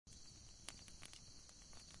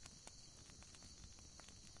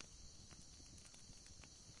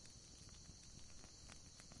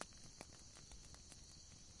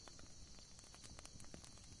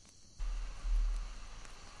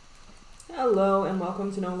Hello and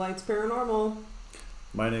welcome to No Lights Paranormal.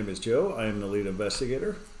 My name is Joe. I am the lead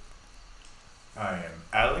investigator. I am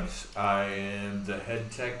Alex. I am the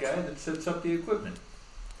head tech guy that sets up the equipment.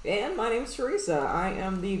 And my name's Teresa. I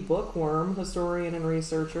am the bookworm, historian, and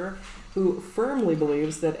researcher who firmly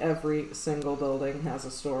believes that every single building has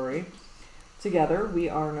a story. Together, we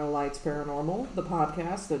are No Lights Paranormal, the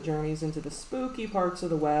podcast that journeys into the spooky parts of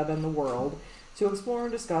the web and the world to explore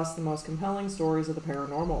and discuss the most compelling stories of the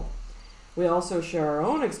paranormal. We also share our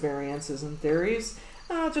own experiences and theories,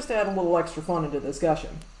 just to add a little extra fun into the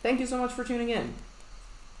discussion. Thank you so much for tuning in.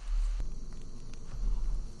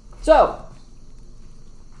 So,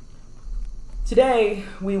 today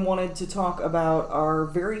we wanted to talk about our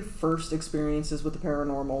very first experiences with the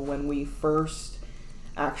paranormal when we first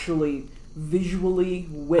actually visually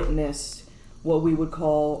witnessed what we would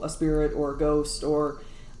call a spirit or a ghost or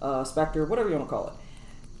a specter, whatever you want to call it.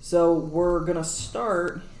 So we're going to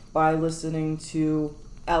start by listening to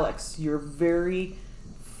Alex, your very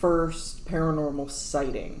first paranormal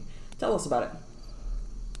sighting. Tell us about it.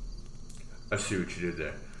 I see what you did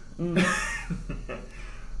there. Mm-hmm.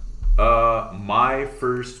 My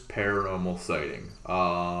first paranormal sighting.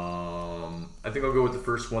 I think I'll go with the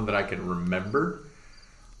first one that I can remember.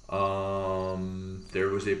 There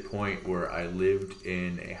was a point where I lived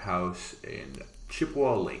in a house in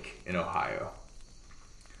Chippewa Lake in Ohio.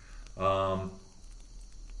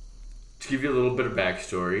 To give you a little bit of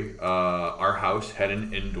backstory, our house had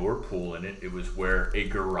an indoor pool in it. It was where a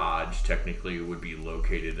garage technically would be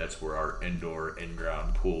located. That's where our indoor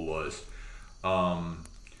in-ground pool was.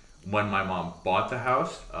 When my mom bought the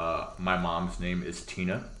house, my mom's name is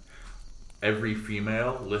Tina. Every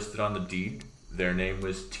female listed on the deed, their name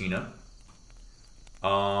was Tina.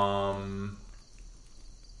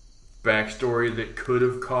 Backstory that could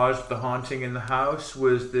have caused the haunting in the house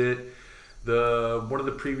was that one of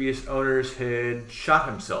the previous owners had shot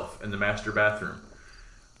himself in the master bathroom.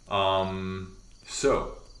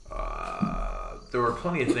 There were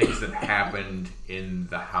plenty of things that happened in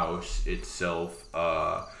the house itself.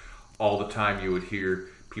 All the time you would hear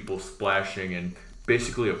people splashing and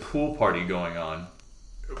basically a pool party going on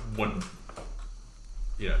when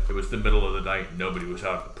it was the middle of the night, nobody was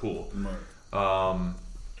out at the pool. Right.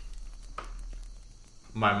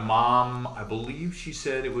 My mom, I believe she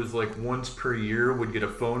said it was like once per year would get a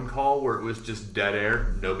phone call where it was just dead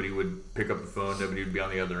air. Nobody would pick up the phone. Nobody would be on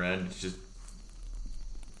the other end. It's just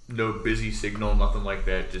no busy signal, nothing like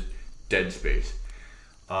that. Just dead space.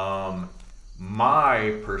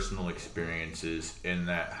 My personal experiences in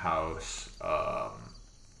that house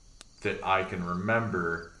that I can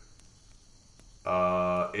remember,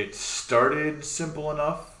 it started simple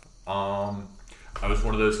enough. I was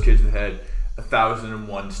one of those kids that had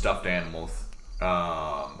 1,001 stuffed animals.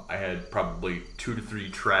 I had probably 2 to 3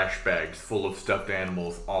 trash bags full of stuffed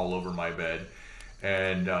animals all over my bed.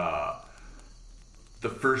 And the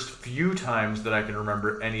first few times that I can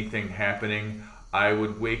remember anything happening, I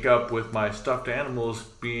would wake up with my stuffed animals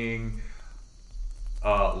being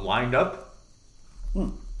lined up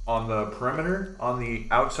on the perimeter, on the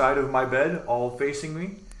outside of my bed, all facing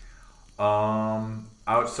me.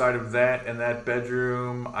 Outside of that, in that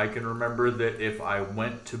bedroom, I can remember that if I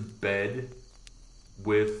went to bed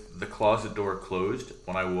with the closet door closed,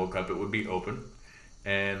 when I woke up it would be open,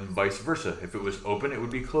 and vice versa. If it was open, it would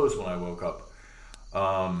be closed when I woke up.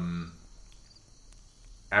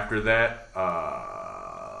 After that,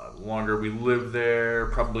 longer we lived there,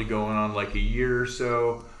 probably going on like a year or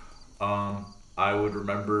so, I would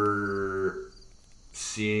remember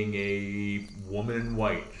seeing a woman in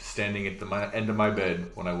white standing at the end of my bed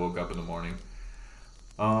when I woke up in the morning.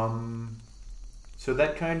 So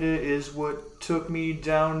that kind of is what took me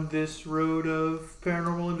down this road of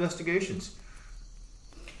paranormal investigations.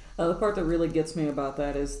 The part that really gets me about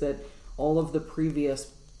that is that all of the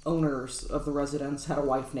previous owners of the residence had a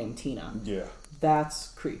wife named Tina. Yeah.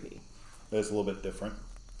 That's creepy. That's a little bit different.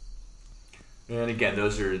 And again,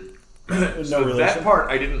 those are... No so relation? that part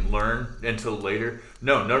I didn't learn until later.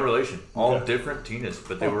 No relation. All Okay. different Tinas,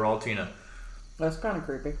 but they were all Tina. That's kind of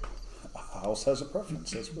creepy. A house has a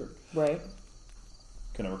preference. That's weird. Right.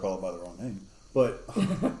 Can never call it by their own name. But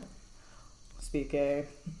Speak A.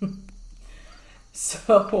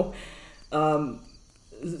 So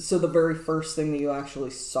the very first thing that you actually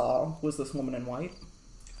saw was this woman in white?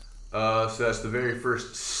 So that's the very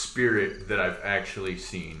first spirit that I've actually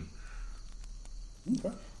seen.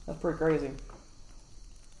 okay. That's pretty crazy.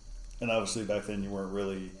 And obviously back then you weren't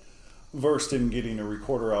really versed in getting a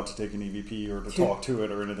recorder out to take an EVP or to talk to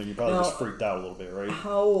it or anything. You probably just freaked out a little bit, right?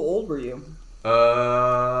 How old were you?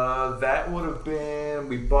 That would have been.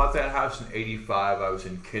 We bought that house in '85. I was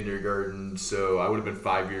in kindergarten, so I would have been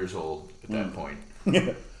 5 years old at that point.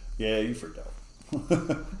 Yeah, you freaked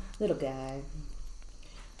out. Little guy.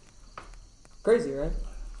 Crazy, right?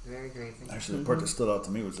 Very crazy. Actually, the part that stood out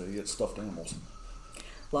to me was that he had stuffed animals.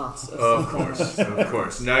 Lots of Of stuff. course, of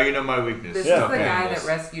course. Now you know my weakness. This Yeah. is the guy Animals. that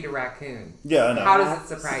rescued a raccoon. Yeah, I know. How does it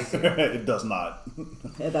surprise you? It does not.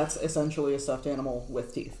 Yeah, that's essentially a stuffed animal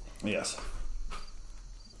with teeth. Yes.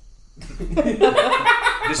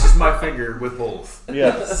 This is my finger with holes.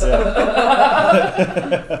 Yes.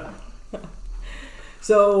 Yeah.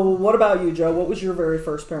 So, what about you, Joe? What was your very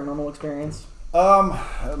first paranormal experience?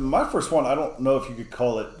 My first one, I don't know if you could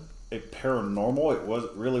call it a paranormal.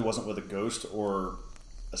 It really wasn't with a ghost or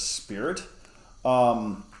a spirit.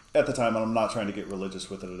 At the time, and I'm not trying to get religious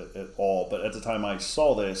with it at all, but at the time I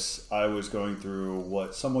saw this, I was going through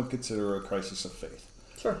what some would consider a crisis of faith.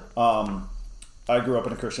 Sure. I grew up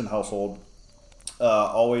in a Christian household.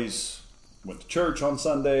 Always went to church on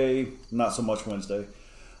Sunday, not so much Wednesday,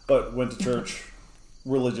 but went to church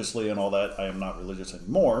religiously and all that. I am not religious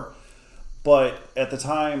anymore. But at the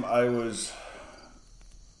time, I was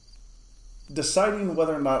deciding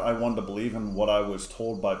whether or not I wanted to believe in what I was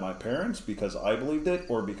told by my parents because I believed it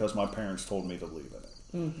or because my parents told me to believe in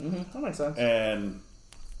it. Mm-hmm. That makes sense. And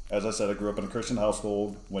as I said, I grew up in a Christian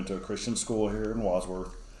household, went to a Christian school here in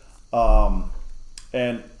Wadsworth.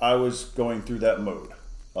 And I was going through that mode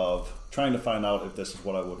of trying to find out if this is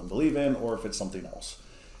what I wouldn't believe in or if it's something else.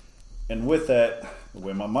 And with that, the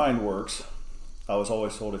way my mind works, I was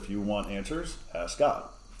always told if you want answers, ask God.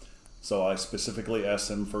 So I specifically asked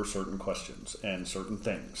him for certain questions and certain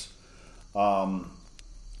things.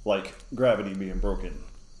 Like gravity being broken,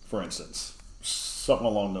 for instance. Something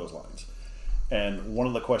along those lines. And one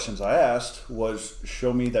of the questions I asked was,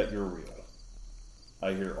 show me that you're real.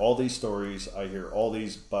 I hear all these stories. I hear all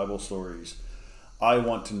these Bible stories. I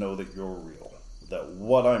want to know that you're real. That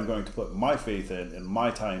what I'm going to put my faith in and my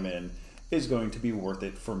time in is going to be worth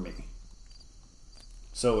it for me.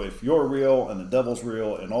 So if you're real and the devil's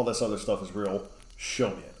real and all this other stuff is real, show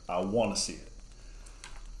me it. I want to see it.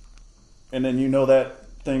 And then you know that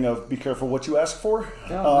thing of be careful what you ask for?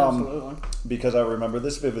 Oh, absolutely. Because I remember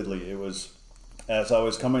this vividly. It was as I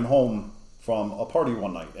was coming home from a party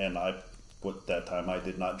one night, and at that time I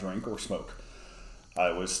did not drink or smoke.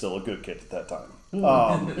 I was still a good kid at that time.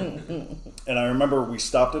 And I remember we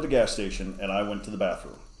stopped at a gas station and I went to the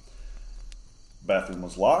bathroom. Bathroom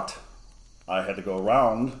was locked. I had to go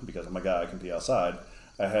around, because I'm a guy, I can pee outside.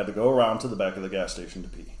 I had to go around to the back of the gas station to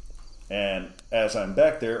pee. And as I'm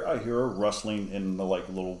back there, I hear a rustling in the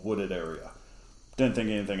little wooded area. Didn't think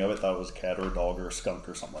anything of it, thought it was a cat or a dog or a skunk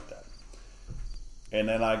or something like that. And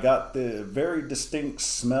then I got the very distinct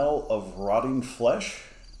smell of rotting flesh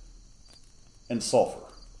and sulfur.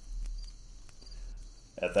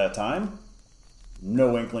 At that time,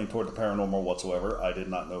 no inkling toward the paranormal whatsoever. I did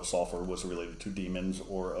not know sulfur was related to demons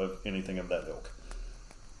or of anything of that ilk.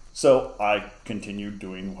 So I continued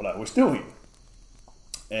doing what I was doing.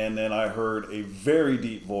 And then I heard a very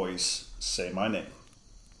deep voice say my name.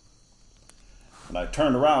 And I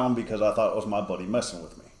turned around because I thought it was my buddy messing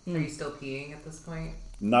with me. Are you still peeing at this point?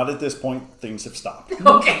 Not at this point. Things have stopped.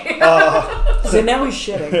 Okay. So now he's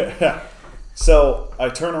shitting. So I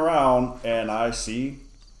turn around and I see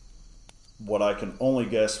what I can only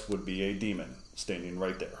guess would be a demon standing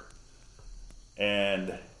right there.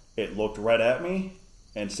 And it looked right at me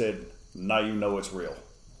and said, now you know it's real.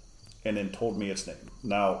 And then told me its name.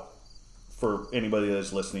 Now, for anybody that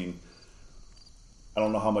is listening, I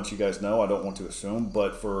don't know how much you guys know, I don't want to assume,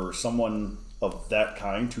 but for someone of that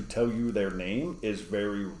kind to tell you their name is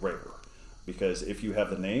very rare. Because if you have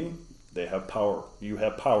the name, they have power. You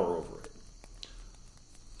have power over it.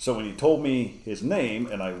 So when he told me his name,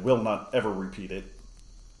 and I will not ever repeat it,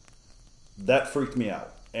 that freaked me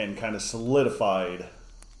out and kind of solidified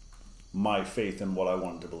my faith in what I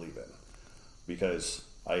wanted to believe in. Because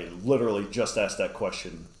I literally just asked that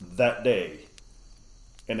question that day,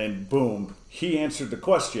 and then boom, he answered the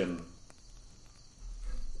question.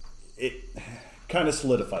 It kind of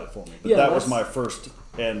solidified it for me. But Yeah, that was that's-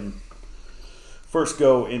 my first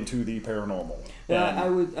go into the paranormal. Yeah,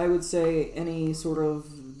 And I would say any sort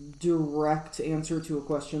of direct answer to a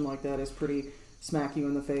question like that is pretty smack you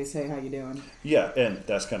in the face. Hey, how you doing? yeah, and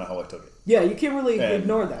that's kind of how I took it. Yeah, you can't really And-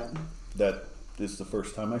 ignore that. That is the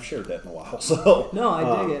first time I've shared that in a while. So No,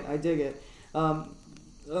 I dig it. I dig it.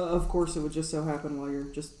 Of course, it would just so happen while you're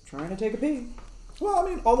just trying to take a pee. Well, I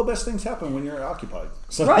mean, all the best things happen when you're occupied.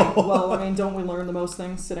 So. Right. Well, I mean, don't we learn the most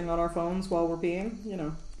things sitting on our phones while we're peeing? You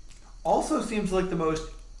know. Also seems like the most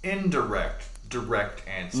indirect direct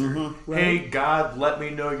answer. Mm-hmm. Hey, God, let me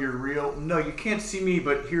know you're real. No, you can't see me,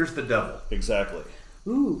 but here's the devil. Exactly.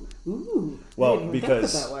 Ooh. Well, I didn't even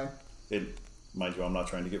because think of it that way. mind you, I'm not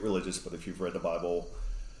trying to get religious, but if you've read the Bible,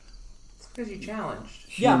 It's because you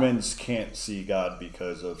challenged. Yeah. humans can't see God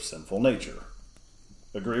because of sinful nature.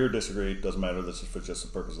 Agree or disagree, doesn't matter. This is for just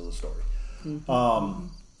the purpose of the story.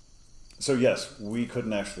 So yes, we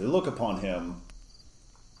couldn't actually look upon him.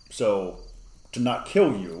 So to not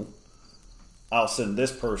kill you, I'll send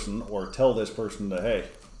this person or tell this person that, hey,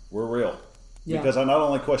 we're real. Yeah. Because I not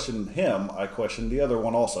only questioned him, I questioned the other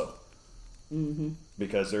one also.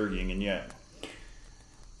 Because they're yin and yang.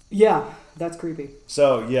 Yeah, that's creepy.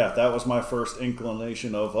 So yeah, that was my first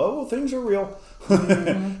inclination of, oh, well, things are real.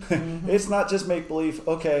 It's not just make believe.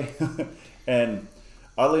 Okay. And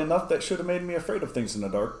oddly enough, that should have made me afraid of things in the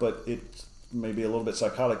dark, but it's maybe a little bit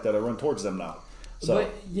psychotic that I run towards them now. So,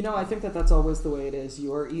 But I think that's always the way it is.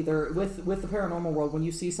 You are either with the paranormal world, when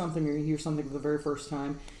you see something or you hear something for the very first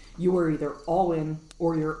time, you are either all in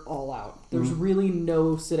or you're all out. There's really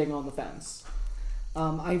no sitting on the fence.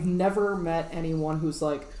 I've never met anyone who's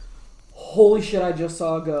like, holy shit, I just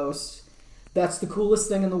saw a ghost. That's the coolest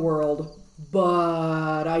thing in the world,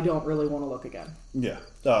 but I don't really want to look again. yeah,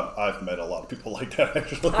 I've met a lot of people like that,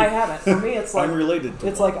 actually. I haven't. For me, it's like I'm related to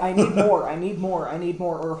it's one. like I need more,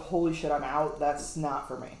 or holy shit, I'm out. That's not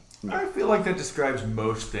for me. I feel like that describes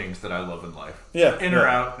most things that I love in life. Yeah, In or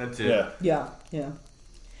yeah. out, that's it. Yeah. Yeah.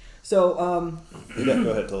 So, Yeah,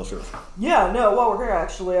 go ahead, tell us yours. yeah, no, while we're here,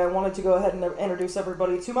 actually, I wanted to go ahead and introduce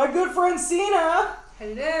everybody to my good friend, Sina.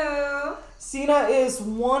 Hello. Sina is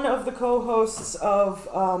one of the co-hosts of,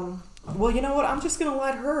 well, you know what? I'm just going to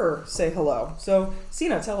let her say hello. So,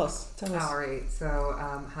 Sina, tell us. All right. So,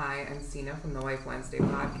 hi, I'm Sina from the Wife Wednesday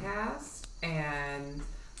podcast, and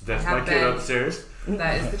That's I my have kid been- upstairs.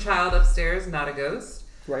 that is the child upstairs, not a ghost.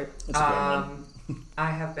 Right. That's a good one.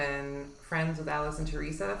 I have been friends with Alice and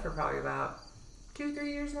Teresa for probably about 2-3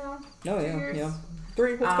 years now. Oh, 2 yeah, years. yeah.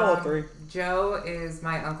 3, let's call it 3. Joe is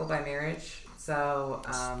my uncle by marriage, so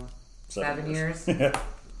 7 years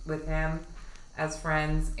with him as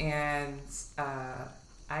friends, and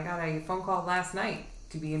I got a phone call last night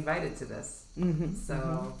to be invited to this.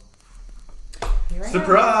 So here I am.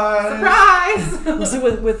 Surprise! Well, see,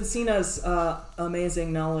 with Sina's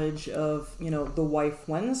amazing knowledge of, the Wife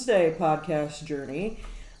Wednesday podcast journey,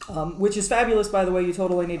 which is fabulous, by the way. You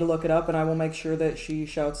totally need to look it up, and I will make sure that she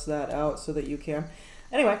shouts that out so that you can.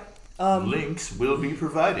 Anyway. Links will be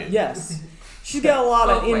provided. Yes. She's got a lot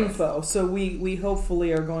of Both ways. info, so we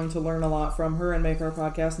hopefully are going to learn a lot from her and make our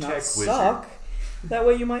podcast not Tech suck. That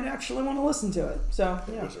way you might actually want to listen to it. So,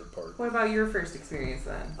 yeah. Wizard part. What about your first experience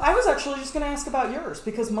then? I was actually just going to ask about yours,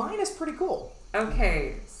 because mine is pretty cool.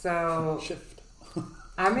 Okay, so Shift.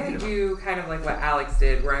 I'm going to do kind of like what Alex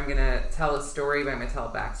did, where I'm going to tell a story, but I'm going to tell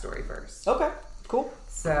a backstory first. Okay, cool.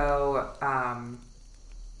 So,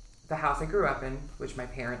 the house I grew up in, which my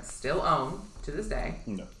parents still own to this day,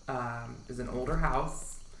 No. is an older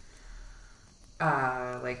house,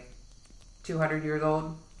 like 200 years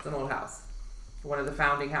old. It's an old house. One of the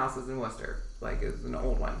founding houses in Worcester. Like, it was an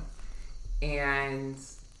old one. And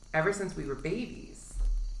ever since we were babies,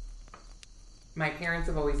 my parents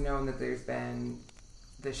have always known that there's been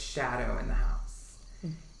this shadow in the house.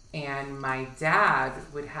 And my dad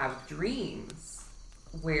would have dreams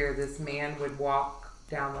where this man would walk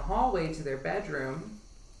down the hallway to their bedroom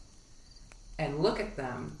and look at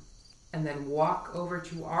them, and then walk over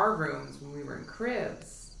to our rooms when we were in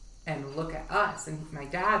cribs and look at us, and my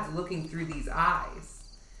dad's looking through these eyes.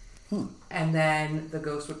 And then the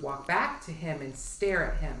ghost would walk back to him and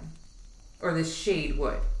stare at him, or this shade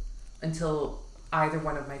would, until either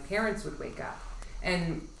one of my parents would wake up.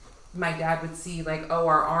 And my dad would see, like, oh,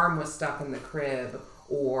 our arm was stuck in the crib,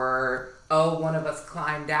 or oh, one of us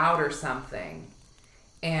climbed out or something.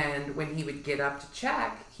 And when he would get up to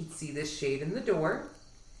check, he'd see this shade in the door,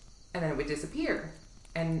 and then it would disappear.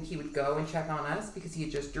 And he would go and check on us because he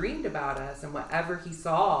had just dreamed about us, and whatever he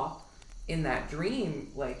saw in that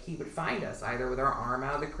dream, like, he would find us either with our arm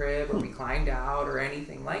out of the crib, or we climbed out, or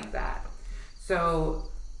anything like that. So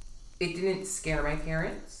it didn't scare my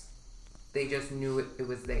parents. They just knew it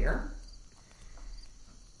was there.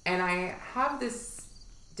 And I have this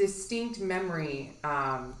distinct memory.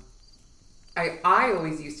 I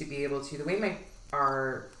always used to be able to, the way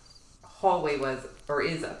our hallway was, or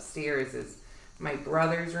is upstairs, is my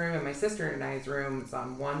brother's room and my sister and I's room was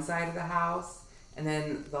on one side of the house, and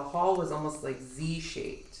then the hall was almost like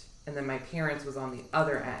Z-shaped, and then my parents was on the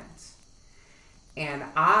other end. And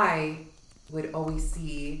I would always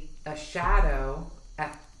see a shadow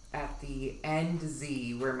at the end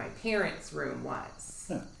Z where my parents' room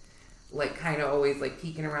was. like kind of always like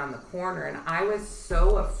peeking around the corner, and I was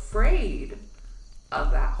so afraid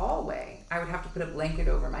of that hallway. I would have to put a blanket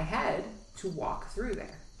over my head to walk through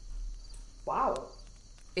there. Wow.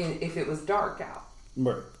 If it was dark out.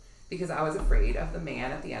 Right. Because I was afraid of the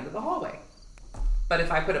man at the end of the hallway. But if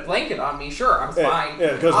I put a blanket on me, sure, I'm fine.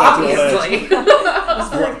 Yeah, it goes back to obviously. It's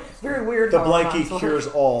very, very weird. the how blanket hormones cures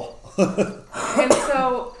all. And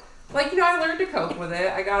so, like, I learned to cope with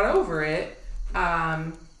it. I got over it.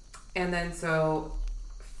 And then so,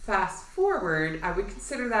 fast forward, I would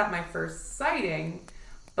consider that my first sighting,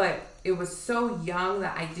 but it was so young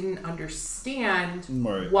that I didn't understand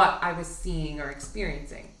what I was seeing or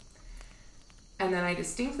experiencing. And then I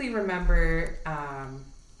distinctly remember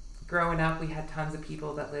growing up, we had tons of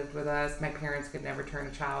people that lived with us. My parents could never turn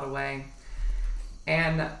a child away.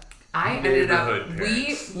 And I ended up,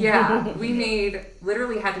 we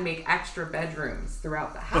literally had to make extra bedrooms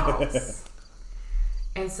throughout the house.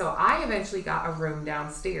 And so I eventually got a room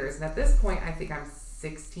downstairs. And at this point, I think I'm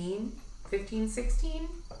 15, 16.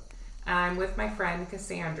 I'm with my friend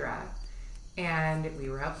Cassandra. And we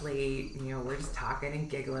were up late, we're just talking and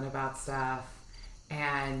giggling about stuff.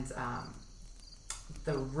 And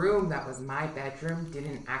the room that was my bedroom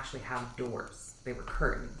didn't actually have doors. They were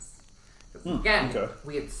curtains. Again,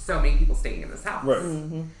 we had so many people staying in this house. Right.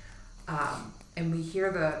 Mm-hmm. And we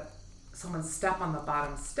hear someone step on the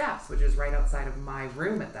bottom steps, which is right outside of my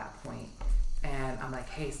room at that point. And I'm like,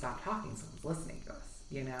 hey, stop talking. Someone's listening to us,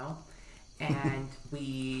 And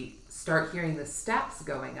we start hearing the steps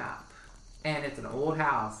going up. And it's an old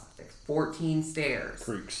house. There's 14 stairs.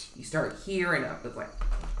 Creaks. You start hearing it. It's like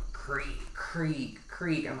creak, creak,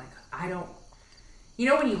 creak. I'm like, I don't...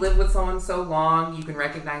 when you live with someone so long, you can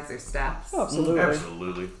recognize their steps? Oh, absolutely.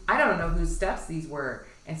 Absolutely. I don't know whose steps these were.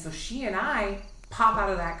 And so she and I pop out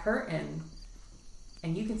of that curtain,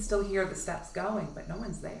 and you can still hear the steps going, but no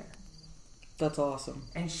one's there. That's awesome.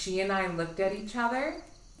 And she and I looked at each other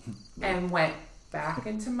and went back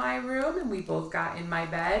into my room, and we both got in my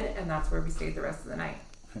bed, and that's where we stayed the rest of the night.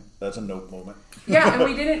 That's a nope moment. Yeah, and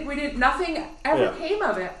we didn't, nothing ever came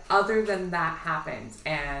of it other than that happened,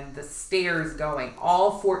 and the stairs going,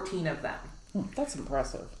 all 14 of them. That's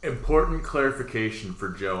impressive. Important clarification for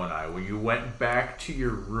Joe and I. When you went back to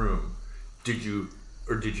your room, did you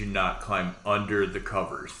or did you not climb under the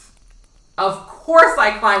covers? Of course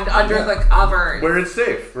I climbed under the covers. Where it's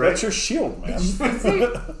safe, right? That's your shield, man.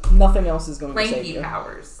 Nothing else is going to save Blanky you.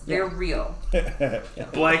 powers. They're real.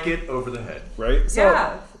 Blanket over the head. Right? So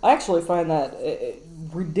Yeah. I actually find that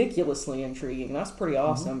ridiculously intriguing. That's pretty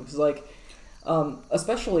awesome because, like,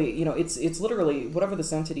 especially it's literally whatever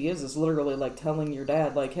this entity is literally like telling your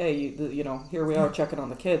dad, like, hey, here we are checking on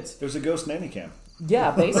the kids. There's a ghost nanny cam.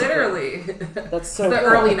 Yeah, basically. Literally. That's so The cool.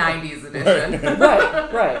 early 90s edition.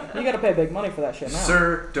 Right. You got to pay big money for that shit now.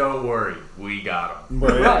 Sir, don't worry. We got him.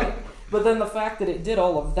 Right. But then the fact that it did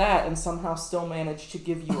all of that and somehow still managed to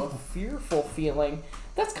give you a fearful feeling,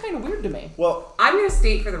 that's kind of weird to me. Well, I'm going to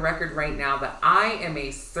state for the record right now that I am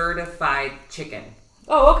a certified chicken.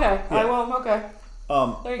 Oh, okay. Yeah. Okay.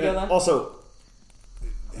 There you go then. Also,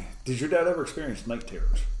 did your dad ever experience night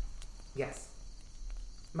terrors? Yes.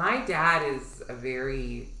 My dad is a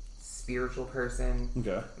very spiritual person.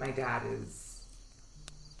 Okay. My dad is...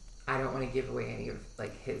 I don't want to give away any of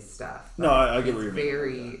like his stuff. No, I get what you're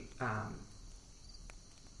very...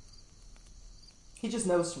 He just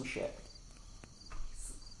knows some shit.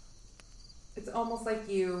 It's almost like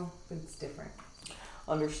you, but it's different.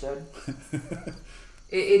 Understood.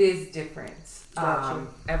 It is different. Gotcha.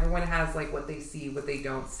 Everyone has like what they see, what they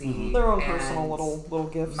don't see. Their own and personal little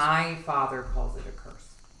gifts. My father calls it a curse.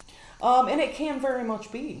 And it can very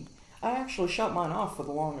much be. I actually shut mine off for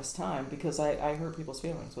the longest time because I hurt people's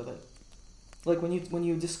feelings with it. Like when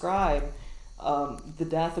you describe the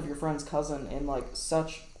death of your friend's cousin in like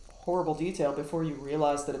such horrible detail before you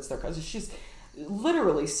realize that it's their cousin. She's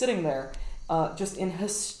literally sitting there just in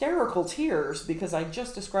hysterical tears because I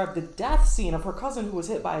just described the death scene of her cousin who was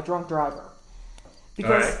hit by a drunk driver.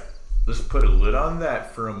 Because all right, let's put a lid on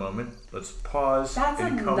that for a moment. Let's pause That's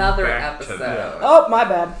and come another back episode. to that. Oh, my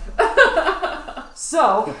bad.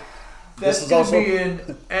 So, That's is going also- to be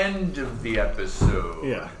an end of the episode.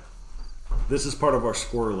 Yeah. This is part of our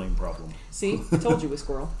squirreling problem. see, I told you a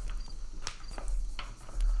squirrel.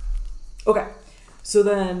 Okay, so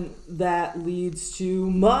then that leads to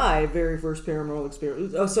my very first paranormal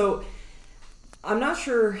experience. Oh, so I'm not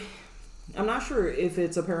sure if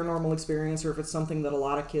it's a paranormal experience or if it's something that a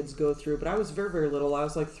lot of kids go through, but I was very, very little. I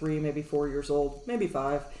was like 3, maybe 4 years old, maybe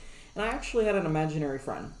 5, and I actually had an imaginary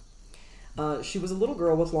friend. She was a little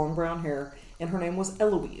girl with long brown hair, and her name was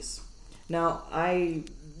Eloise. Now, I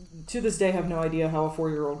to this day have no idea how a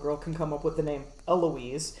 4-year-old girl can come up with the name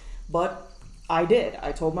Eloise, but I did.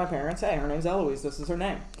 I told my parents, hey, her name's Eloise, this is her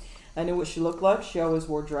name. I knew what she looked like. She always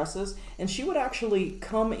wore dresses, and she would actually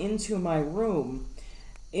come into my room,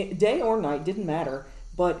 day or night, didn't matter,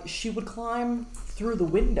 but she would climb through the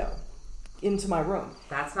window into my room.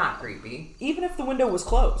 That's not creepy. Even if the window was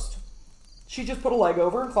closed. She'd just put a leg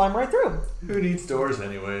over and climb right through. Who needs doors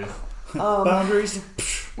anyways? Boundaries.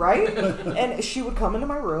 Right? And she would come into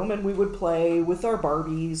my room and we would play with our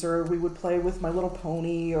Barbies, or we would play with My Little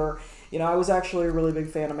Pony, or, I was actually a really big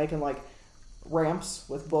fan of making, like, ramps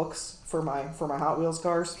with books for my Hot Wheels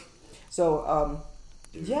cars. So,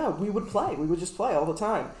 yeah, we would play. We would just play all the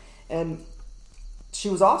time. And she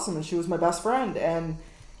was awesome, and she was my best friend, and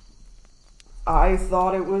I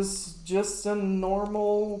thought it was just a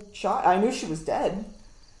normal child. I knew she was dead.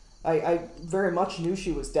 I very much knew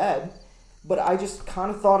she was dead, but I just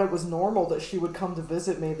kind of thought it was normal that she would come to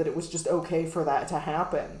visit me, that it was just okay for that to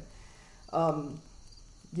happen.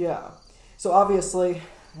 Yeah. So obviously,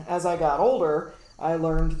 as I got older, I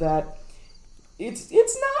learned that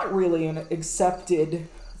it's not really an accepted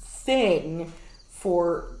thing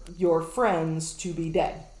for your friends to be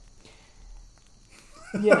dead.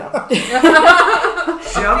 See, I'm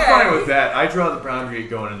fine with that. I draw the boundary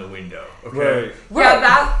going in the window. Okay. Right. Yeah,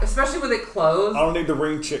 that, especially with it closed. I don't need the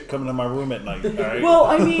ring chick coming to my room at night. All right? Well,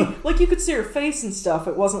 I mean, like, you could see her face and stuff.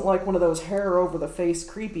 It wasn't like one of those hair over the face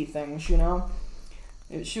creepy things, She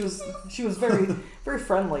was very, very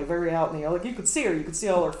friendly, very out in the air. Like, you could see her. You could see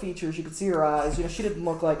all her features. You could see her eyes. She didn't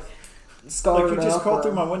look like scarred like you just up crawled or-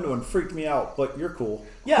 through my window and freaked me out, but you're cool.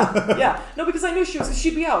 Yeah. No, because I knew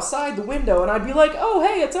she'd be outside the window, and I'd be like, oh,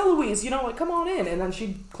 hey, it's Eloise, like, come on in. And then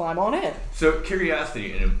she'd climb on in. So,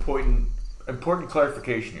 curiosity, an important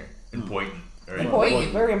clarification here. Important. All right?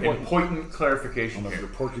 Important. Very important. Important clarification If here. you're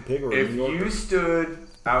Porky Pig or a If New Yorker. you stood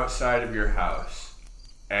outside of your house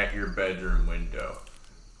at your bedroom window,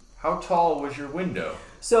 how tall was your window?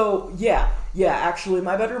 So, yeah, actually,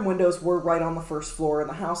 my bedroom windows were right on the first floor, and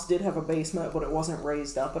the house did have a basement, but it wasn't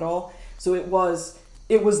raised up at all. So it was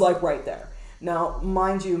like right there. Now,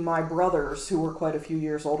 mind you, my brothers, who were quite a few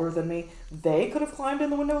years older than me, they could have climbed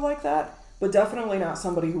in the window like that, but definitely not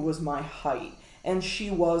somebody who was my height. And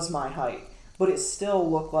she was my height, but it still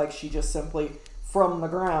looked like she just simply, from the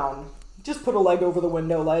ground, just put a leg over the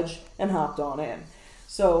window ledge and hopped on in.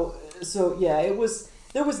 So yeah,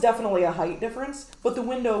 there was definitely a height difference, but the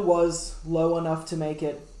window was low enough to make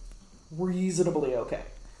it reasonably okay.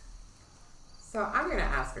 So I'm going to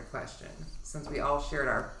ask a question, since we all shared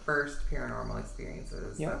our first paranormal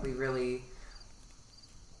experiences that we really,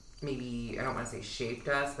 maybe, I don't want to say shaped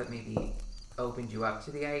us, but maybe opened you up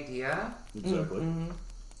to the idea. Exactly. Mm-hmm.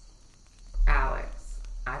 Alex,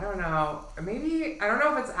 I don't know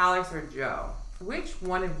if it's Alex or Joe. Which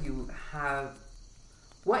one of you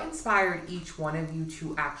what inspired each one of you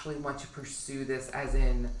to actually want to pursue this, as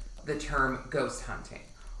in the term ghost hunting?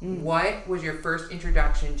 What was your first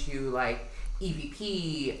introduction to, like,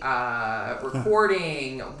 EVP,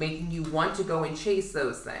 recording, making you want to go and chase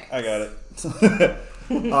those things? I got it.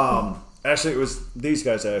 Actually, it was these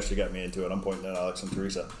guys that actually got me into it. I'm pointing at Alex and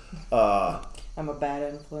Teresa. I'm a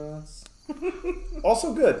bad influence.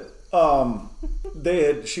 Also good.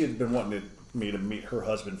 She had been wanting me to meet her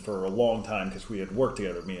husband for a long time because we had worked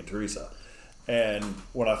together, me and Teresa. And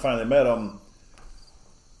when I finally met him,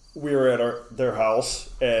 we were at their house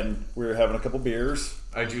and we were having a couple beers.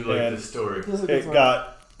 I do like this story. It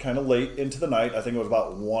got kind of late into the night. I think it was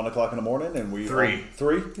about 1 o'clock in the morning, and we 3.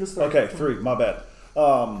 3. Just like- Okay, 3. My bad.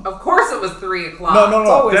 Of course it was 3 o'clock. No.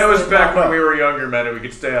 always That was 3 back o'clock. when we were younger men and we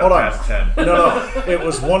could stay out Hold on. past 10. No. It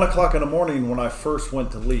was 1 o'clock in the morning when I first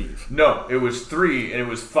went to leave. No, it was 3 and it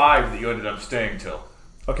was 5 that you ended up staying till.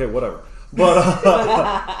 Okay, whatever.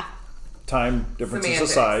 But time differences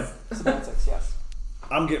aside, Semantics, yes.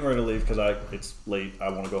 I'm getting ready to leave because it's late. I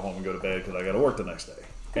want to go home and go to bed because I got to work the next day.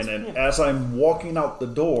 And then as I'm walking out the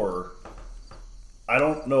door, I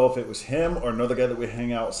don't know if it was him or another guy that we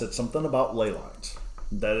hang out said something about ley lines.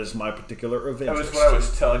 That is my particular of That interest. was what I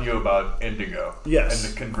was telling you about indigo. Yes.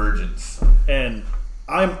 And the convergence. And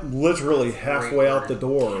I'm literally halfway out the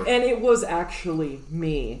door. And it was actually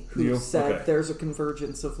me who You? said Okay. there's a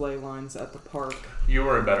convergence of ley lines at the park. You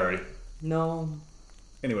were in bed already. No,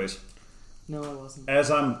 Anyways, I wasn't.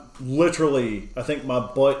 as I'm literally, I think my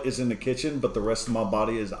butt is in the kitchen, but the rest of my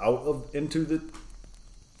body is into the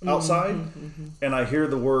outside, and I hear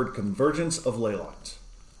the word convergence of ley lines.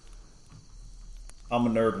 I'm a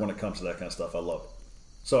nerd when it comes to that kind of stuff. I love it.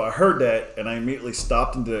 So I heard that, and I immediately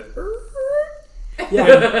stopped and did Yeah,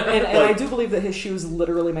 and I do believe that his shoes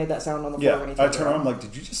literally made that sound on the floor when he I took it turned around, off. I'm like,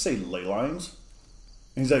 did you just say ley lines?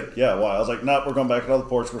 And he's like, yeah, why? I was like, nah, we're going back out on the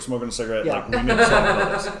porch. We're smoking a cigarette. Yeah. Like, we need to talk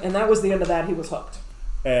about this. And that was the end of that. He was hooked.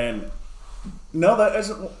 And no, that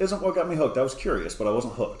isn't what got me hooked. I was curious, but I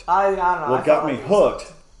wasn't hooked. I don't know. What got me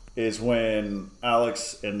hooked is when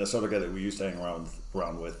Alex and this other guy that we used to hang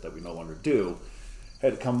around with, that we no longer do,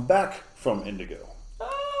 had come back from Indigo.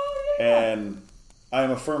 Oh, yeah. And I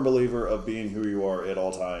am a firm believer of being who you are at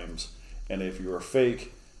all times. And if you are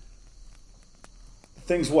fake,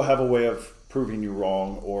 things will have a way of proving you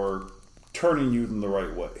wrong or turning you in the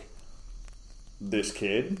right way. This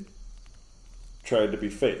kid tried to be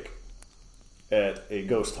fake at a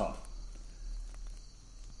ghost hunt.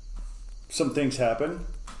 Some things happen.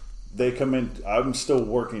 They come in. I'm still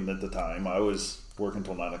working at the time. I was working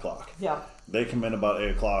till 9 o'clock. Yeah. They come in about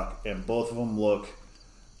 8 o'clock, and both of them look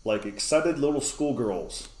like excited little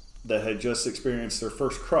schoolgirls that had just experienced their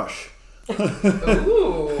first crush.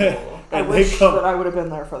 Ooh. I wish that I would have been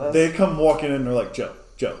there for this. They come walking in, and they're like, Joe.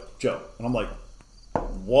 And I'm like,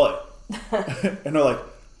 what? And they're like,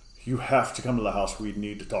 you have to come to the house. We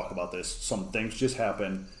need to talk about this. Some things just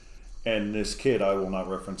happened. And this kid, I will not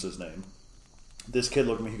reference his name. This kid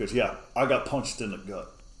looked at me. He goes, yeah, I got punched in the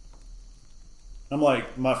gut. I'm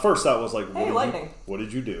like, my first thought was like, what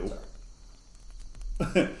did you do?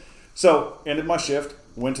 So, ended my shift,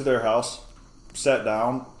 went to their house, sat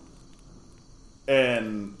down,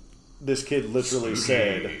 and this kid literally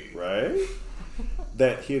said, right,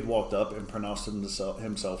 that he had walked up and pronounced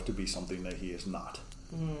himself to be something that he is not.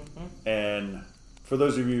 Mm-hmm. And for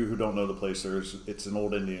those of you who don't know the place, it's an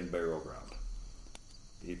old Indian burial ground.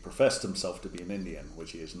 He professed himself to be an Indian,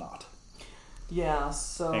 which he is not. Yeah,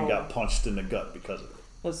 so... And got punched in the gut because of it.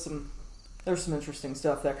 There's some interesting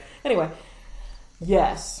stuff there. Anyway,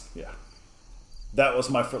 yes. Yeah. That was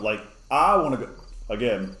my first, like, I want to go,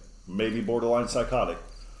 again, maybe borderline psychotic,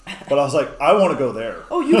 but I was like, I want to go there.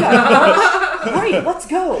 Oh, you got it. Great, let's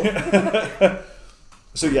go.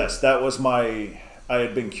 So yes, that was I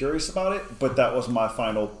had been curious about it, but that was my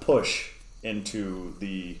final push into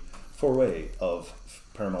the foray of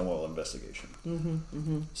paranormal investigation. Mm-hmm,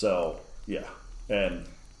 mm-hmm. So, yeah. And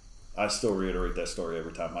I still reiterate that story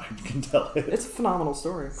every time I can tell it. It's a phenomenal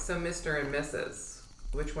story. So, Mr. and Mrs.,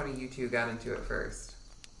 which one of you two got into it first?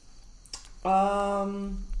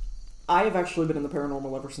 I have actually been in the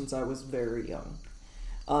paranormal ever since I was very young.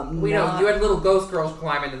 We know you had little ghost girls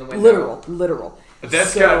climbing in the window. Literal.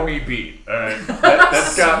 That's got me beat. All right,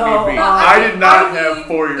 that's got me beat. I did not have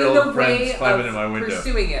 4-year-old friends climbing in my window.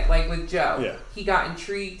 Pursuing it, like with Joe, yeah. He got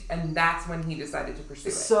intrigued, and that's when he decided to pursue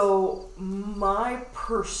it. So my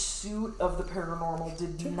pursuit of the paranormal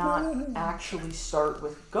did not actually start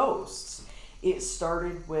with ghosts. It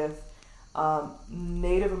started with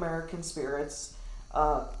Native American spirits,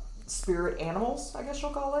 spirit animals, I guess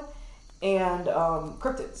you'll call it, and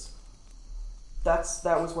cryptids.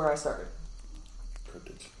 That was where I started.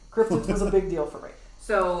 Cryptids was a big deal for me.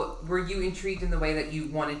 So, were you intrigued in the way that you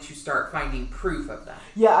wanted to start finding proof of that?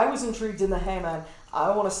 Yeah, I was intrigued in the, hey man, I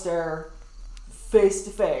want to stare face to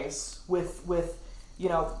face with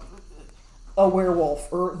a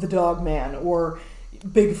werewolf or the dog man or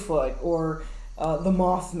Bigfoot or the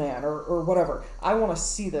Mothman or whatever. I want to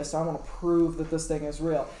see this. I want to prove that this thing is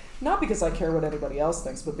real. Not because I care what anybody else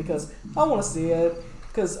thinks, but because I want to see it.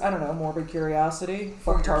 Because, I don't know, morbid curiosity,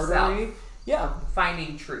 fucktardery. Yeah.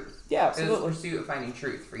 Finding truth. Yeah, absolutely. It was the pursuit of finding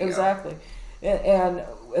truth for you. Exactly. And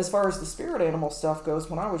as far as the spirit animal stuff goes,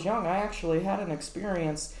 when I was young, I actually had an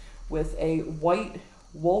experience with a white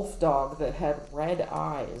wolf dog that had red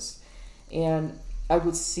eyes. And I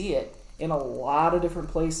would see it in a lot of different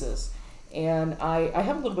places. And I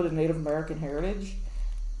have a little bit of Native American heritage.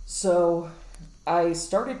 So I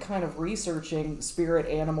started kind of researching spirit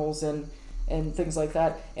animals and things like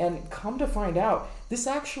that. And come to find out, this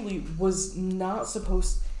actually was not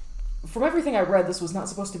supposed... From everything I read, this was not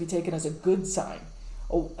supposed to be taken as a good sign.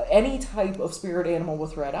 Any type of spirit animal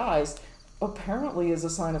with red eyes apparently is a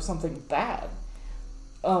sign of something bad.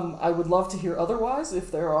 I would love to hear otherwise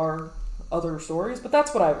if there are other stories, but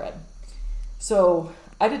that's what I read. So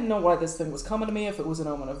I didn't know why this thing was coming to me, if it was an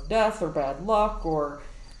omen of death or bad luck or...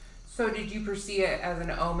 So did you perceive it as an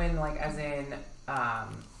omen, like as in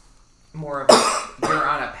more of you're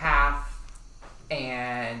on a path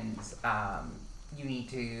and you need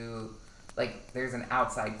to, like, there's an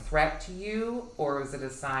outside threat to you, or is it a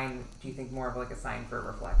sign, do you think more of like a sign for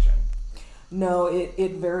reflection? No,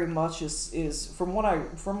 it very much is from what I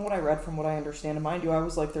read, from what I understand, and mind you, I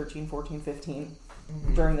was like 13, 14, 15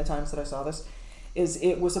 during the times that I saw this, is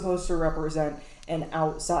it was supposed to represent an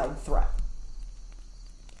outside threat.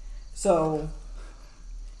 So,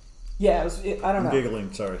 yeah, I don't know. I'm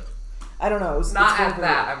giggling, sorry. I don't know. Not at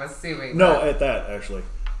that, I'm assuming. No, but- at that, actually.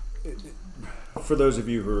 For those of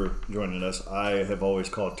you who are joining us, I have always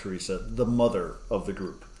called Teresa the mother of the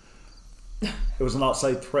group. It was an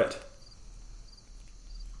outside threat.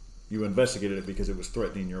 You investigated it because it was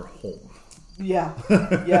threatening your home. Yeah,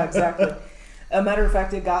 yeah, exactly. A matter of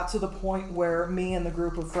fact, it got to the point where me and the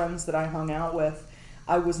group of friends that I hung out with,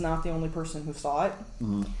 I was not the only person who saw it.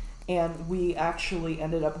 Mm-hmm. And we actually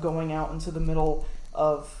ended up going out into the middle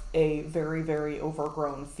of a very, very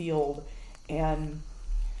overgrown field. And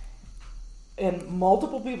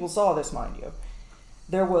multiple people saw this, mind you.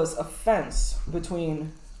 There was a fence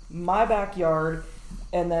between my backyard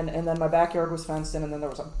and then my backyard was fenced in, and then there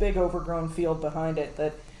was a big overgrown field behind it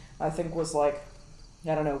that I think was like,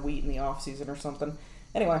 I don't know, wheat in the off season or something.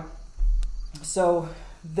 Anyway, so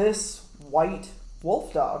this white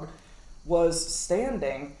wolf dog was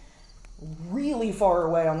standing really far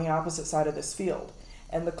away on the opposite side of this field.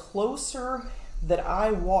 And the closer that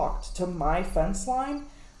I walked to my fence line,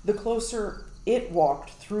 the closer it walked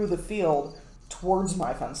through the field towards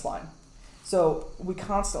my fence line. So we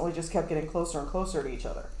constantly just kept getting closer and closer to each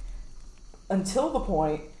other. Until the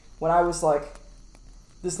point when I was like,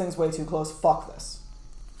 this thing's way too close, fuck this.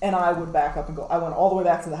 And I would back up and go. I went all the way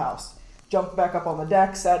back to the house, jumped back up on the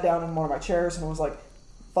deck, sat down in one of my chairs, and was like,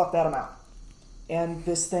 fuck that, I'm out. And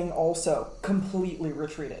this thing also completely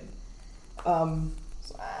retreated. So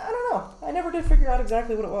I don't know. I never did figure out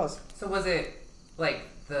exactly what it was. So was it like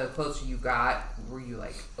the closer you got, were you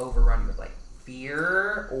like overrun with like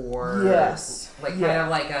fear or Yes. like Yeah. kind of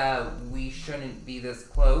like a we shouldn't be this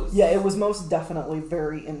close? Yeah, it was most definitely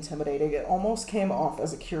very intimidating. It almost came off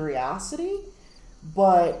as a curiosity,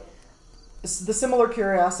 but it's the similar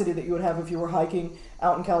curiosity that you would have if you were hiking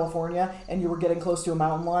out in California and you were getting close to a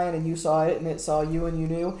mountain lion and you saw it and it saw you and you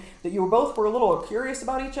knew that you were a little curious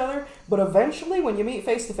about each other, but eventually when you meet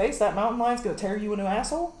face to face, that mountain lion's going to tear you a new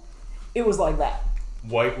asshole. It was like that.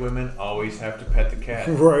 White women always have to pet the cat.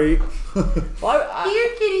 Right. Well, Here,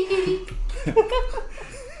 kitty, kitty.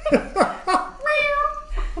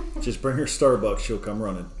 Just bring her Starbucks, she'll come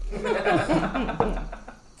running.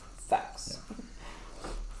 Facts.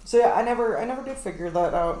 So yeah, I never did figure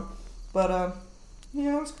that out, but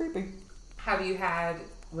yeah, it was creepy. Have you had?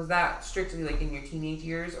 Was that strictly like in your teenage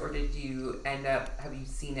years, or did you have you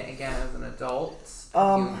seen it again as an adult?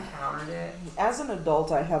 Have you encountered it? As an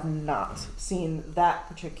adult, I have not seen that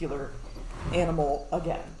particular animal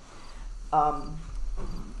again.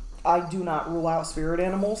 I do not rule out spirit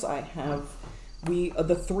animals.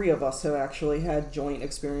 The three of us have actually had joint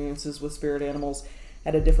experiences with spirit animals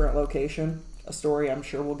at a different location. A story I'm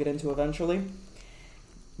sure we'll get into eventually.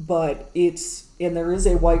 But there is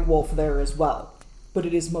a white wolf there as well. But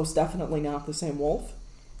it is most definitely not the same wolf.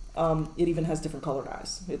 It even has different colored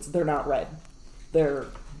eyes. They're not red. They're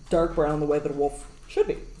dark brown the way that a wolf should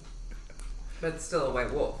be. But it's still a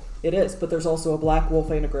white wolf. It is, but there's also a black wolf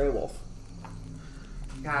and a gray wolf.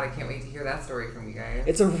 God, I can't wait to hear that story from you guys.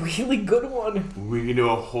 It's a really good one. We can do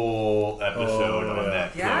a whole episode on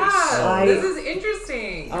that Yeah, case. this is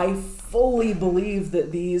interesting. I fully believe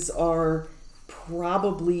that these are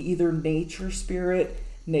probably either nature spirit,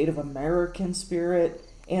 Native American spirit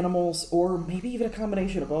animals, or maybe even a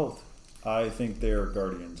combination of both. I think they are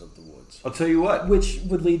guardians of the woods. I'll tell you what. Which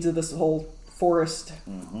would lead to this whole forest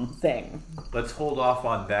thing. Let's hold off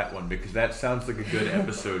on that one because that sounds like a good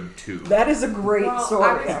episode too. That is a great well, story,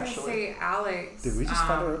 I was going to actually. say, Alex. Did we just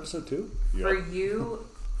find our episode 2? For you,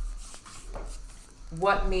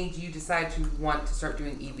 what made you decide to want to start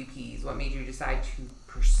doing EVPs? What made you decide to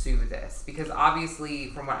pursue this? Because obviously,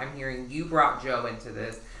 from what I'm hearing, you brought Joe into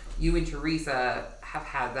this. You and Teresa have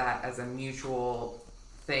had that as a mutual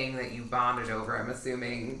thing that you bonded over, I'm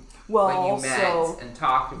assuming, Well, when you also, met and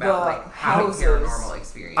talked about like having houses. paranormal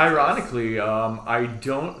experiences. Ironically, I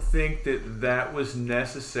don't think that was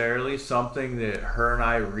necessarily something that her and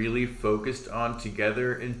I really focused on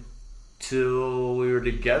together until we were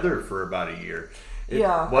together for about a year. It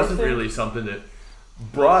Yeah, I wasn't think- really something that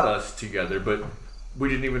brought us together, but we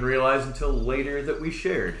didn't even realize until later that we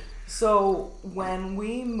shared. So when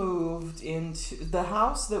we moved into the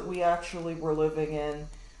house that we actually were living in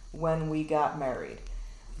when we got married,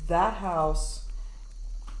 that house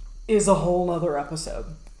is a whole nother episode.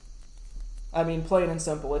 I mean, plain and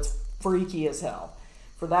simple, it's freaky as hell.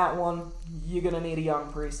 For that one, you're gonna need a young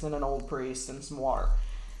priest and an old priest and some water.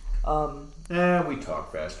 We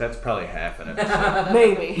talk fast. That's probably half an episode.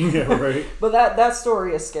 Maybe. Yeah, right. But that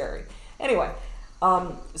story is scary. Anyway,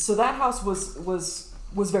 so that house was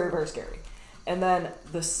very, very scary. And then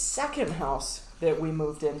the second house that we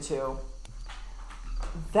moved into,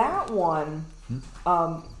 that one,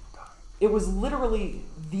 it was literally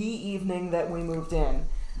the evening that we moved in.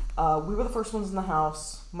 We were the first ones in the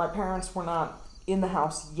house. My parents were not in the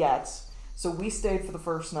house yet, so we stayed for the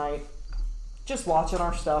first night, just watching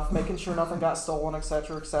our stuff, making sure nothing got stolen,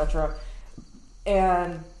 etc., etc.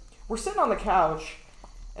 And we're sitting on the couch,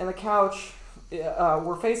 and the couch,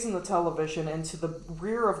 we're facing the television, and to the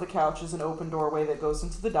rear of the couch is an open doorway that goes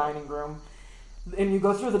into the dining room. And you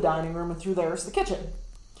go through the dining room, and through there is the kitchen.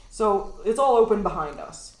 So it's all open behind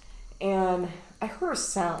us. And I heard a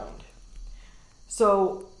sound.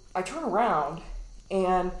 So I turn around,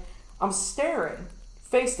 and I'm staring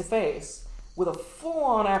face to face with a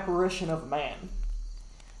full-on apparition of a man.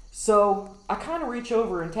 So I kind of reach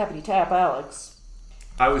over and tappity-tap Alex.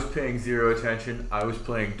 I was paying zero attention. I was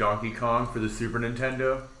playing Donkey Kong for the Super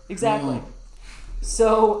Nintendo. Exactly.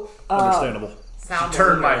 So Understandable. Sound She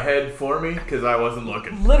turned my head for me because I wasn't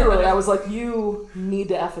looking. literally, I was like, you need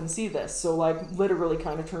to effing see this. So, like, literally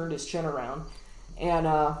kind of turned his chin around. And,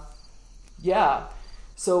 yeah.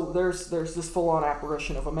 So there's this full-on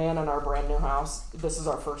apparition of a man in our brand new house. This is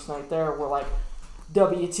our first night there. We're like,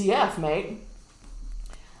 WTF, mate?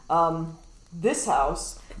 This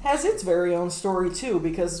house has its very own story, too,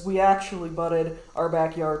 because we actually butted our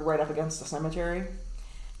backyard right up against the cemetery.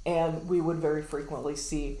 And we would very frequently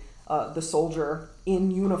see the soldier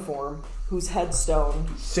in uniform whose headstone...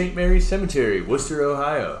 St. Mary's Cemetery, Worcester,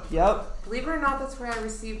 Ohio. Yep. Believe it or not, that's where I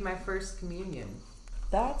received my first communion.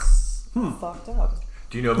 That's fucked up.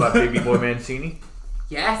 Do you know about Baby Boy Mancini?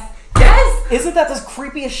 Yes. Yes! Isn't that the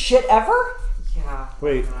creepiest shit ever? Yeah.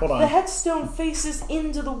 Wait, hold The on. headstone faces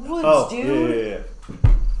into the woods, Oh, dude.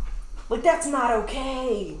 yeah. Like, that's not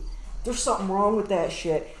okay. There's something wrong with that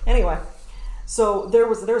shit. Anyway, so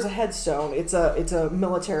there's a headstone. It's a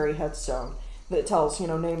military headstone that tells,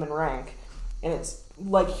 name and rank. And it's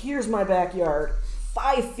like, here's my backyard.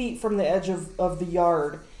 5 feet from the edge of the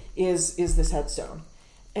yard is this headstone.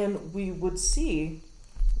 And we would see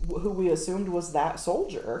who we assumed was that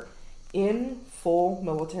soldier in full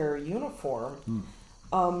military uniform,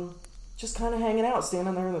 just kind of hanging out,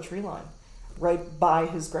 standing there in the tree line, right by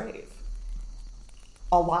his grave.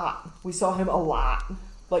 A lot. We saw him a lot,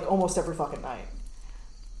 like almost every fucking night.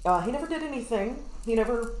 He never did anything. He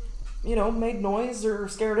never, made noise or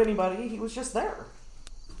scared anybody. He was just there.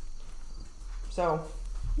 So,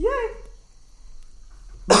 yay.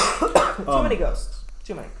 Too many ghosts.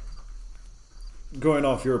 Too many. Going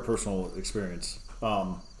off your personal experience,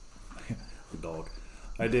 the dog,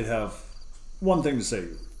 I did have one thing to say.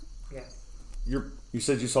 Yes. You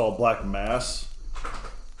said you saw a black mass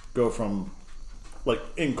go from, like,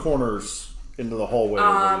 in corners into the hallway.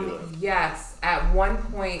 Where you live. Yes. At one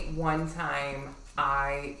point, one time,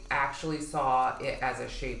 I actually saw it as a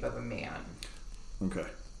shape of a man. Okay.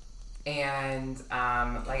 And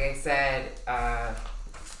like I said, I'm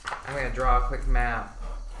going to draw a quick map.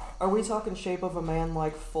 Are we talking shape of a man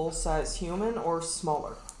like full-size human or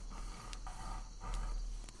smaller?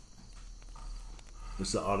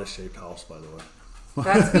 It's the oddest shaped house, by the way.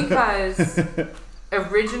 That's because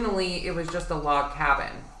originally it was just a log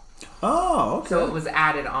cabin. Oh, okay. So it was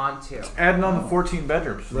added onto. Adding on the 14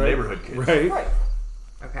 bedrooms for the neighborhood kids. Right. Right.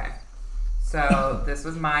 Okay. So this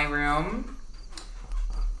was my room.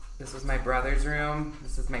 This was my brother's room.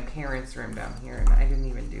 This is my parents' room down here. And I didn't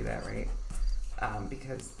even do that right.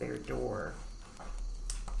 Because their door.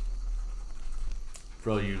 For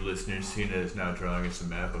all you listeners, Tina is now drawing us a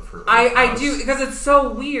map of her I house. do, because it's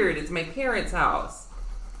so weird. It's my parents' house.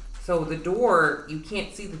 So the door, you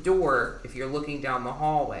can't see the door if you're looking down the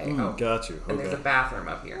hallway. Got you. And there's a Okay. bathroom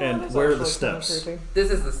up here. And That's where are the actually kinda steps? creepy. This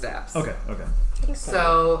is the steps. Okay. Okay. It is kinda-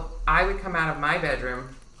 So I would come out of my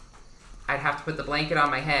bedroom. I'd have to put the blanket on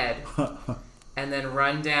my head and then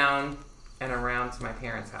run down and around to my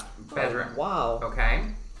parents' house, bedroom. Oh, wow. Okay?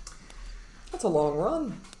 That's a long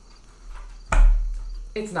run.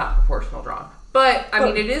 It's not proportional drawn. But, I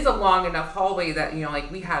mean, it is a long enough hallway that, like,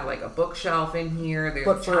 we had, like, a bookshelf in here. There's,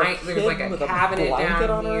 But for a there's like, kid a with a cabinet blanket down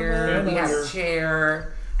on her here. head, We had a that's-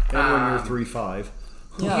 chair. And when you're 3'5".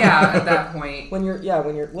 Yeah, at that point. When you're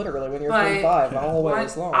 3'5", the Yeah. whole way What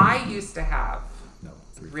is long. I used to have, No,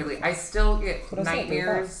 3'5". really, I still get But I said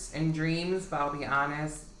nightmares and dreams, but I'll be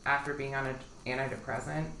honest, after being on an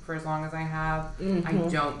antidepressant for as long as I have, I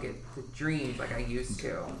don't get the dreams like I used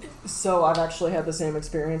to. So I've actually had the same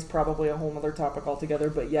experience, probably a whole other topic altogether,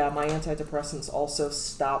 but yeah, my antidepressants also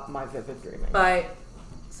stop my vivid dreaming. But,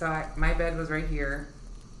 so my bed was right here,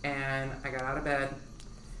 and I got out of bed,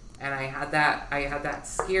 and I had that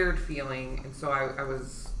scared feeling, and so I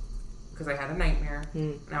was, because I had a nightmare,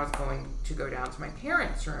 and I was going to go down to my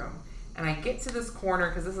parents' room, and I get to this corner,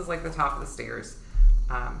 because this is like the top of the stairs,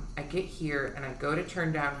 I get here and I go to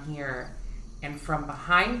turn down here, and from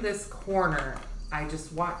behind this corner, I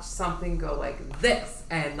just watch something go like this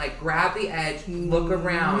and like grab the edge, look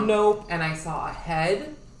around. Nope. And I saw a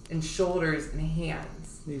head and shoulders and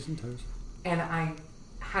hands. Knees and toes. And I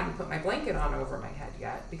hadn't put my blanket on over my head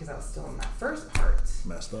yet because I was still in that first part.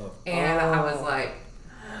 Messed up. And I was like,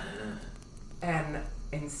 and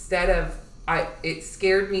instead of, it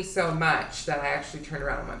scared me so much that I actually turned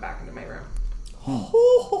around and went back into my room.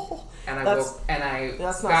 And I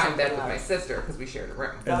got in bed with my sister because we shared a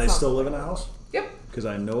room. And they still live in the house? Yep. Because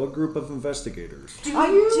I know a group of investigators. I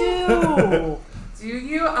do. Do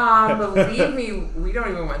you? Believe me, we don't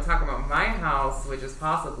even want to talk about my house, which is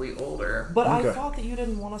possibly older. But Okay. I thought that you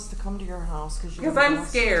didn't want us to come to your house because I'm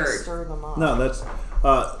scared. To stir them up. No, that's...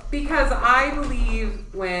 Because I believe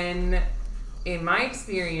in my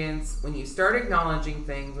experience, when you start acknowledging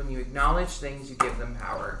things, when you acknowledge things, you give them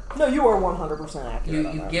power. No, you are 100%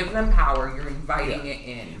 accurate. You give them power. You're inviting it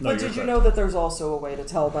in. No, But did you know that there's also a way to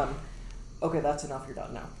tell them, okay, that's enough, you're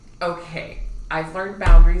done now? Okay. I've learned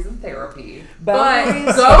boundaries in therapy. Boundaries?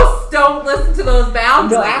 But ghosts don't listen to those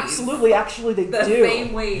boundaries. No, absolutely. Actually, they The do.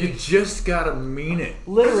 same way. You just gotta mean it.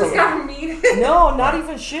 Literally. Just gotta mean it. No, not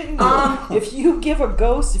even shitting you. If you give a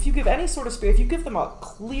ghost, if you give any sort of spirit, if you give them a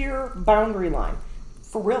clear boundary line,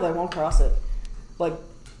 for real, they won't cross it. Like,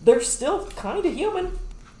 they're still kind of human.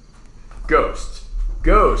 Ghosts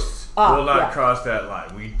will not cross that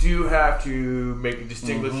line. We do have to make a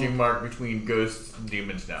distinguishing mark between ghosts and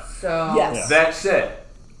demons now. So Yes. That said,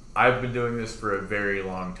 I've been doing this for a very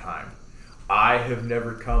long time. I have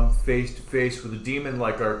never come face to face with a demon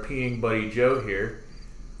like our peeing buddy Joe here.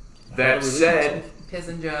 That said,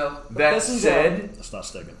 Pissin' Joe. It's not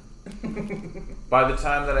sticking. by the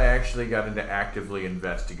time that I actually got into actively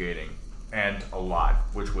investigating, and a lot,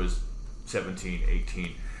 which was 17,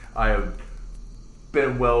 18, I have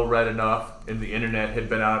been well read enough, and the internet had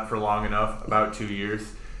been out for long enough, about 2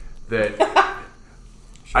 years, that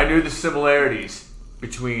I knew the similarities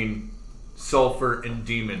between sulfur and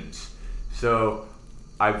demons. So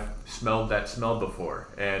I've smelled that smell before,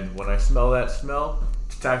 and when I smell that smell,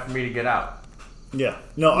 it's time for me to get out. Yeah.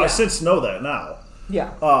 No, I since know that now.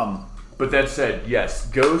 Yeah. But that said, yes,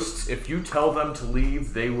 ghosts, if you tell them to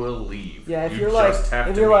leave, they will leave. Yeah, if You you're like, just have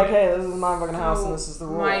if to you're mean like, it. hey, this is my fucking house and this is the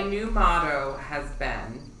rule. My new motto has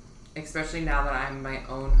been, especially now that I'm my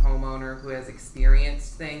own homeowner who has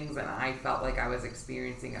experienced things and I felt like I was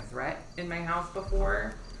experiencing a threat in my house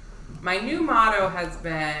before, my new motto has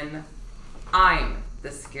been, I'm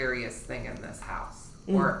the scariest thing in this house.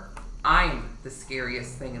 Or I'm the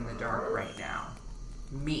scariest thing in the dark right now.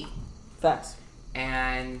 Me. Facts.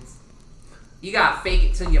 And you gotta fake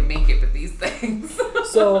it till you make it with these things.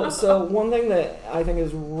 So one thing that I think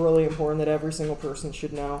is really important that every single person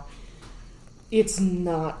should know, it's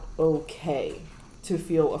not okay to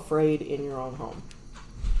feel afraid in your own home.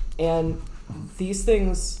 And these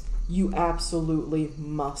things, you absolutely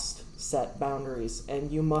must set boundaries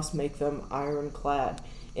and you must make them ironclad.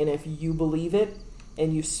 And if you believe it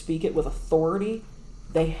and you speak it with authority,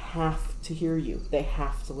 they have to hear you. They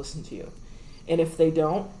have to listen to you. And if they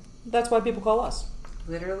don't, that's why people call us.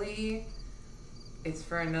 Literally, it's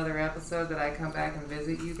for another episode that I come back and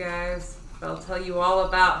visit you guys. But I'll tell you all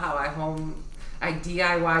about how I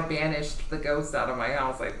DIY banished the ghost out of my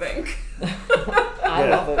house, I think. I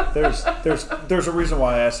love it. There's a reason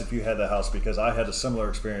why I asked if you had the house, because I had a similar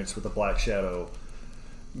experience with a black shadow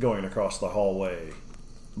going across the hallway.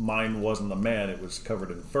 Mine wasn't the man; it was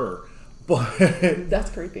covered in fur. But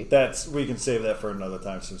That's creepy. we can save that for another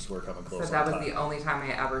time since we're coming close. So that on was time. the only time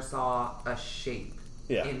I ever saw a shape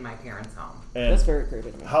in my parents' home. And That's very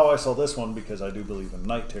creepy to me. how I saw this one, because I do believe in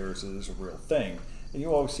night terrors, is a real thing, and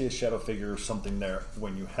you always see a shadow figure or something there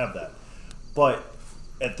when you have that. But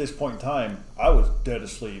at this point in time, I was dead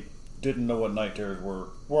asleep, didn't know what night terrors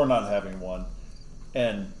were not having one,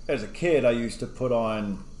 and as a kid, I used to put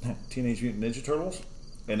on Teenage Mutant Ninja Turtles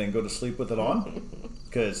and then go to sleep with it on,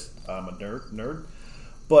 because I'm a nerd.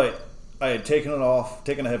 But I had taken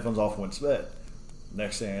the headphones off, and went to bed.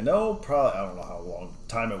 Next thing I know, probably, I don't know how long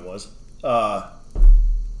time it was, the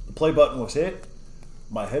play button was hit,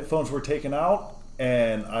 my headphones were taken out,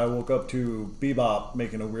 and I woke up to Bebop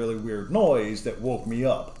making a really weird noise that woke me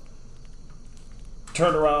up.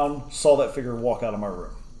 Turned around, saw that figure walk out of my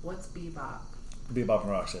room. What's Bebop? Bebop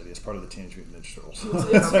and Rocksteady is part of the Teenage Mutant Ninja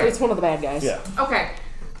Turtles. It's one of the bad guys. Yeah. Okay.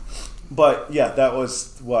 But yeah, that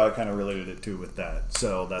was what I kind of related it to with that.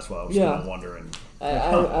 So that's why I was kind of wondering.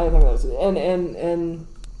 I think that's it. And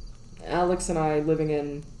Alex and I living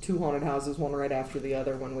in two haunted houses, one right after the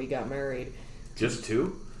other when we got married. Just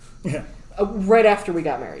two? Yeah. Right after we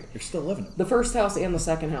got married. You're still living it. The first house and the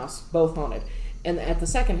second house, both haunted. And at the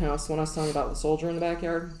second house, when I was telling you about the soldier in the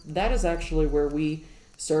backyard, that is actually where we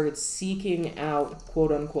started seeking out,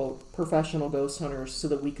 quote unquote, professional ghost hunters so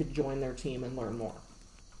that we could join their team and learn more.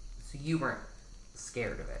 So you weren't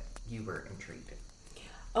scared of it. You were intrigued.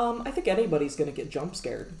 I think anybody's going to get jump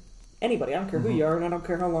scared. Anybody. I don't care who you are, and I don't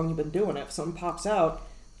care how long you've been doing it. If something pops out,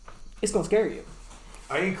 it's going to scare you.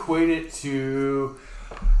 I equate it to,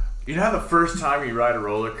 you know how the first time you ride a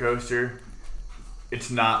roller coaster, it's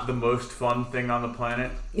not the most fun thing on the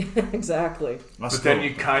planet? Exactly. But then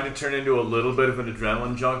you kind of turn into a little bit of an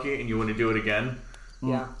adrenaline junkie and you want to do it again?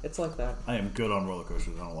 Yeah, it's like that. I am good on roller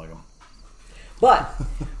coasters. I don't like them. But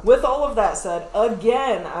with all of that said,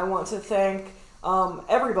 again, I want to thank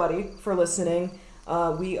everybody for listening.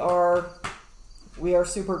 We are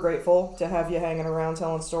super grateful to have you hanging around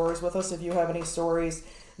telling stories with us. If you have any stories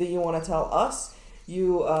that you want to tell us,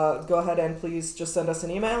 you go ahead and please just send us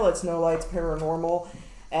an email. It's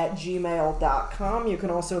nolightsparanormal@gmail.com. You can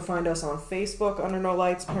also find us on Facebook under No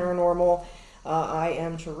Lights Paranormal. I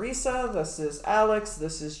am Teresa. This is Alex.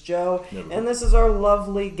 This is Joe. And this is our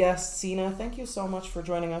lovely guest, Sina. Thank you so much for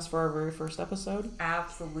joining us for our very first episode.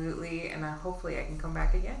 Absolutely. And hopefully I can come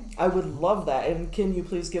back again. I would love that. And can you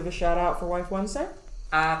please give a shout out for Wife Wednesday?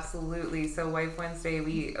 Absolutely. So Wife Wednesday,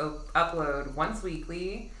 we upload once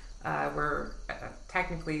weekly. We're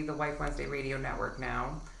technically the Wife Wednesday Radio Network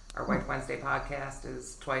now. Our Wife Wednesday podcast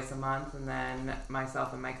is twice a month, and then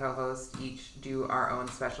myself and my co-host each do our own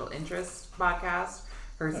special interest podcast.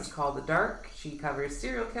 Hers is called The Dark. She covers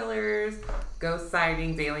serial killers, ghost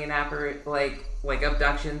sightings, alien like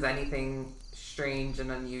abductions, anything strange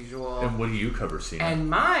and unusual. And what do you cover, Sina? And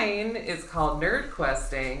mine is called Nerd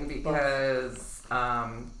Questing because a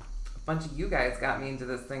bunch of you guys got me into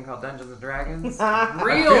this thing called Dungeons and Dragons. Real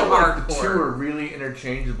I feel like hardcore. the two are really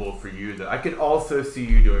interchangeable for you. That I could also see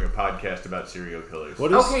you doing a podcast about serial killers.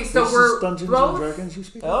 What is, Okay, so this we're Dungeons both- and Dragons you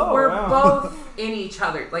speak? Oh, We're wow. both in each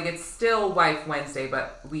other. Like, it's still Wife Wednesday,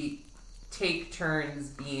 but we take turns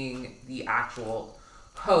being the actual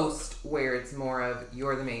host, where it's more of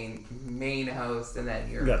you're the main host, and then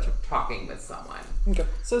you're Gotcha. talking with someone. Okay.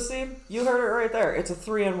 So, Steve, you heard it right there. It's a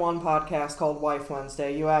 3-in-1 podcast called Wife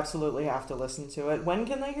Wednesday. You absolutely have to listen to it. When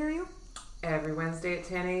can they hear you? Every Wednesday at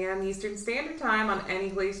 10 a.m. Eastern Standard Time on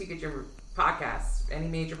any place you get your podcasts, any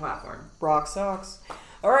major platform. Rock socks.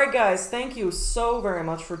 All right, guys. Thank you so very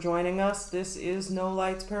much for joining us. This is No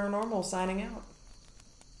Lights Paranormal signing out.